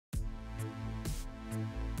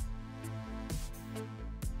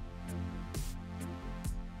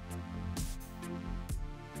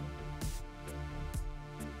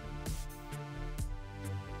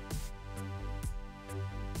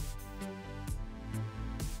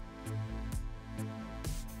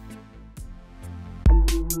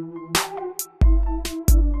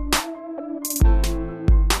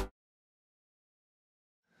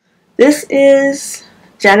This is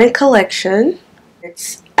Janet Collection.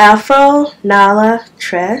 It's Afro Nala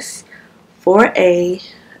Tress 4A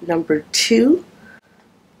number 2.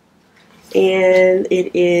 And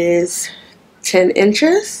it is 10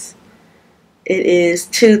 inches. It is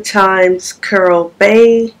 2 times Curl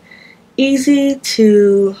Bae. Easy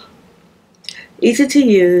to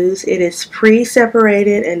use. It is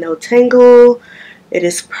pre-separated and no tangle. It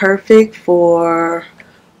is perfect for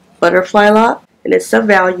butterfly lock, and it's a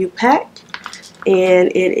value pack, and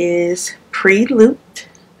it is pre-looped.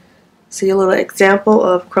 See a little example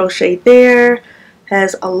of crochet there.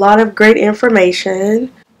 Has a lot of great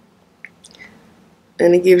information,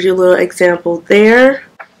 and it gives you a little example there.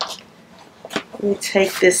 Let me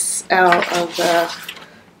take this out of the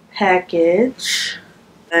package.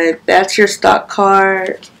 That's your stock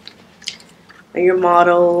card and your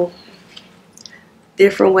model.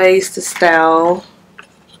 Different ways to style.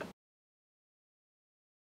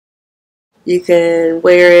 You can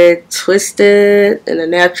wear it twisted in a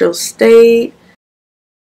natural state.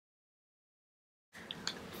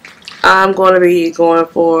 I'm going to be going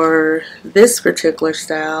for this particular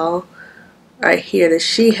style right here that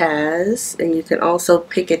she has, and you can also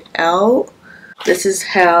pick it out. This is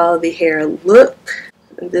how the hair looks.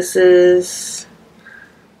 This is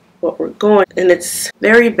what we're going, and it's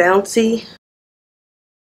very bouncy,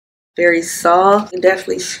 very soft. You can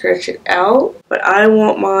definitely stretch it out, but I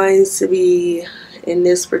want mine to be in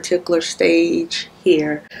this particular stage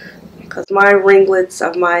here because my ringlets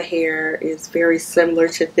of my hair is very similar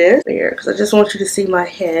to this here, because I just want you to see my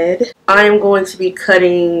head. I am going to be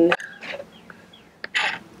cutting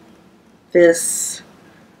this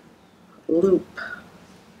loop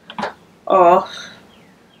off,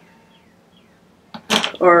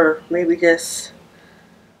 or maybe just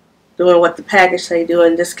doing what the package say do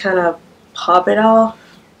and just kind of pop it off,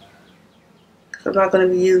 because I'm not going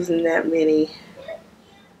to be using that many.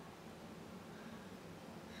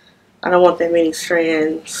 I don't want that many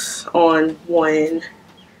strands on one.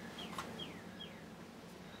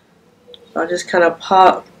 So I'll just kind of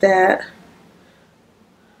pop that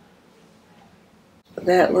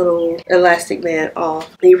little elastic band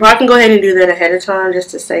off. And you probably can go ahead and do that ahead of time just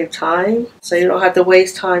to save time, so you don't have to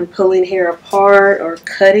waste time pulling hair apart or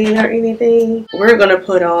cutting or anything. We're going to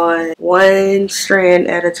put on one strand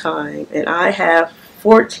at a time, and I have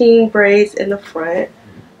 14 braids in the front,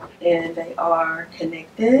 and they are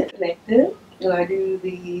connected. And I do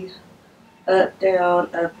the up, down,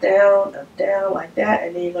 up, down, up, down, like that,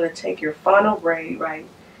 and then you're going to take your final braid right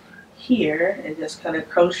here and just kind of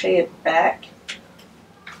crochet it back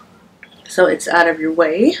so it's out of your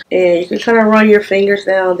way. And you can kind of run your fingers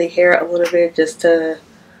down the hair a little bit just to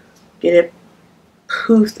get it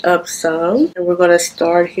poofed up some. And we're going to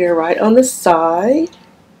start here right on the side,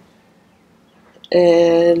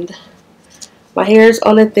 and my hair is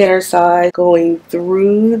on the thinner side going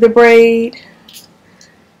through the braid.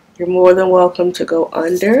 You're more than welcome to go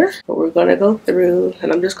under, but we're going to go through,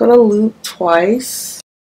 and I'm just going to loop twice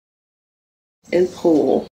and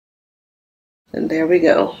pull. And there we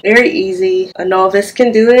go. Very easy. A novice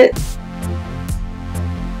can do it.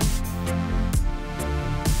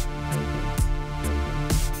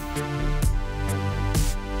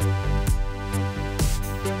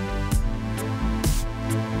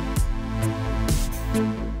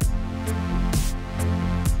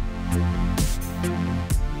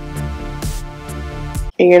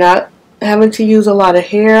 And you're not having to use a lot of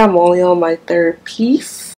hair. I'm only on my 3rd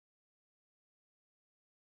piece.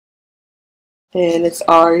 And it's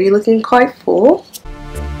already looking quite full.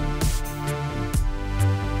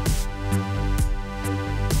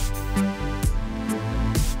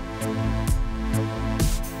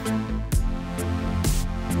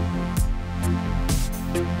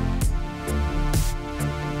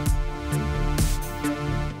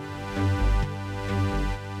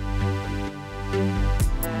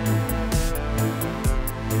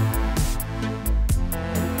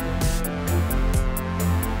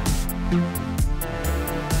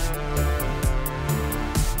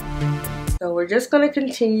 So we're just going to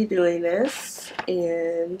continue doing this,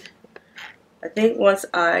 and I think once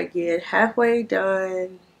I get halfway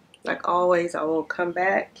done, like always, I will come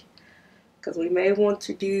back because we may want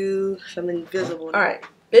to do some invisible. Alright,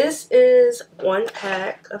 this is 1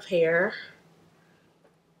 pack of hair.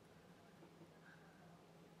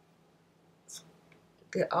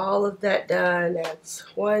 Get all of that done. That's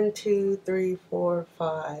 1, 2, 3, 4,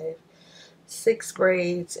 5, 6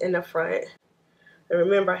 braids in the front. And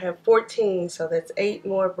remember, I have 14, so that's 8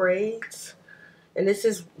 more braids. And this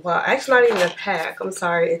is, well, actually not even a pack. I'm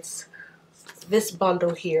sorry, it's this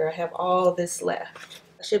bundle here. I have all this left.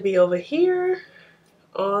 I should be over here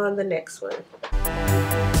on the next one.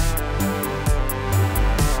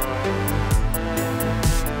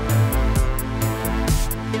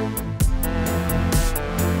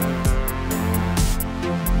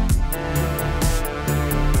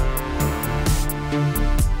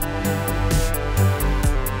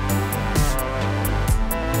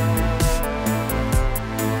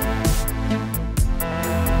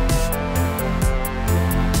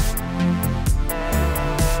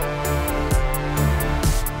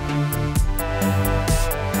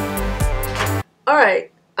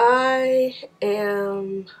 Alright, I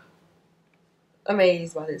am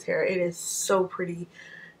amazed by this hair. It is so pretty.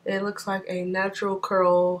 It looks like a natural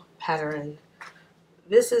curl pattern.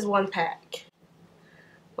 This is one pack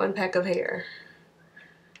of hair.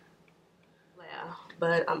 Yeah,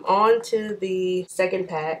 but I'm on to the second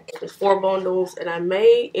pack. There's 4 bundles, and I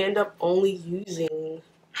may end up only using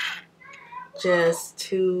just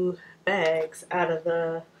 2 bags out of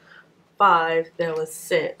the 5 that was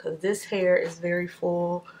sent, because this hair is very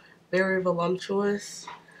full, very voluptuous.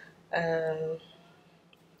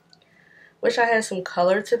 Wish I had some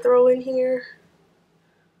color to throw in here.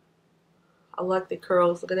 I like the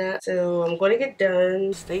curls, look at that. So I'm going to get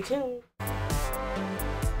done. Stay tuned.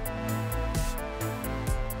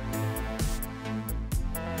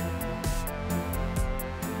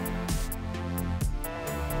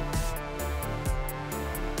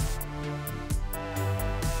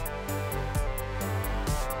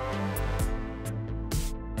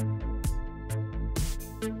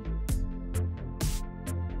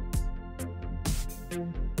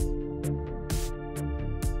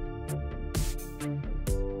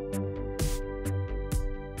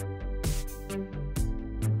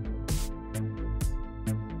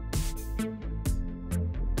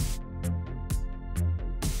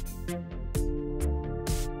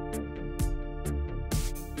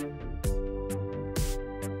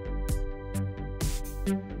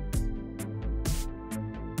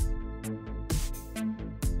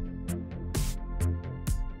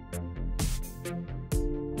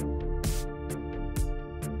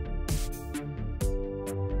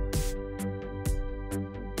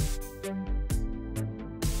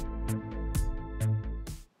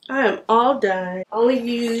 I am all done. Only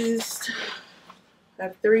used, I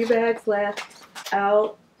have 3 bags left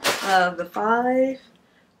out of the 5.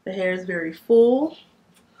 The hair is very full.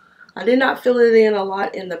 I did not fill it in a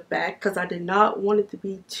lot in the back because I did not want it to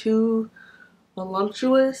be too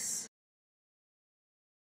voluptuous.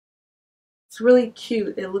 It's really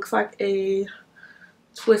cute. It looks like a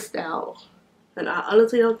twist out. And I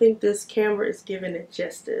honestly don't think this camera is giving it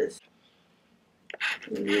justice.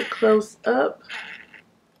 Maybe a close up.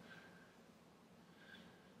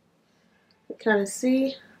 Kind of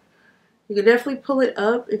see. You could definitely pull it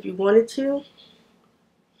up if you wanted to.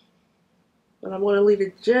 But I'm going to leave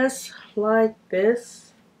it just like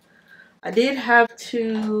this. I did have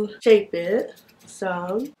to shape it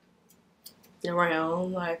some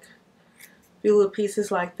around, like a few little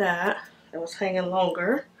pieces like that. That was hanging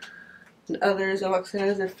longer than others. And like I said,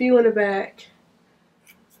 there's a few in the back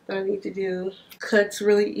that I need to do. Cuts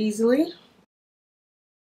really easily.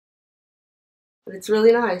 But it's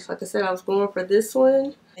really nice. Like I said, I was going for this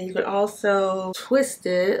one. And you can also twist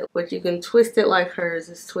it, but you can twist it like hers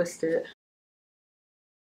is twisted.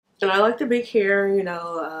 And I like the big hair, you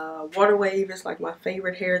know, water wave is like my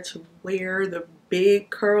favorite hair to wear, the big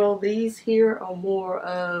curl. These here are more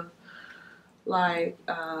of like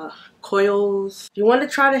coils. If you want to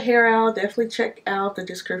try the hair out, definitely check out the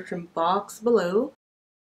description box below.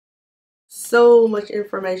 So much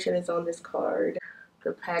information is on this card.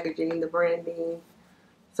 The packaging, the branding,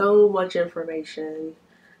 so much information.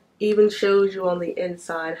 Even shows you on the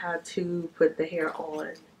inside how to put the hair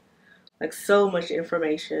on. Like so much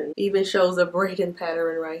information. Even shows a braiding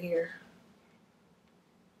pattern right here.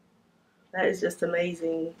 That is just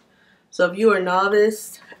amazing. So if you are a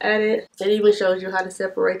novice at it, it even shows you how to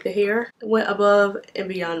separate the hair. It went above and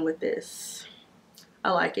beyond with this. I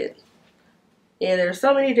like it. And there's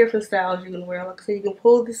so many different styles you can wear. Like I said, you can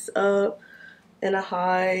pull this up in a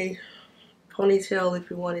high ponytail if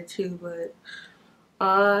you wanted to, but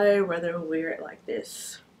I rather wear it like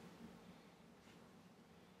this.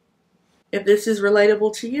 If this is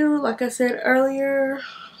relatable to you, like I said earlier,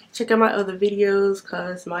 check out my other videos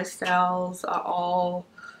because my styles are all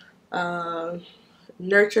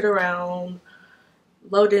nurtured around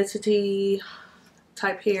low density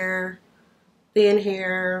type hair, thin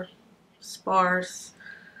hair, sparse,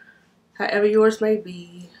 however yours may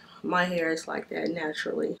be. My hair is like that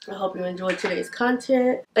naturally. I hope you enjoyed today's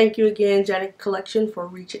content. Thank you again, Janet Collection, for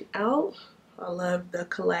reaching out. I love the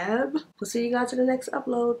collab. We'll see you guys in the next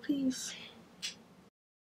upload. Peace.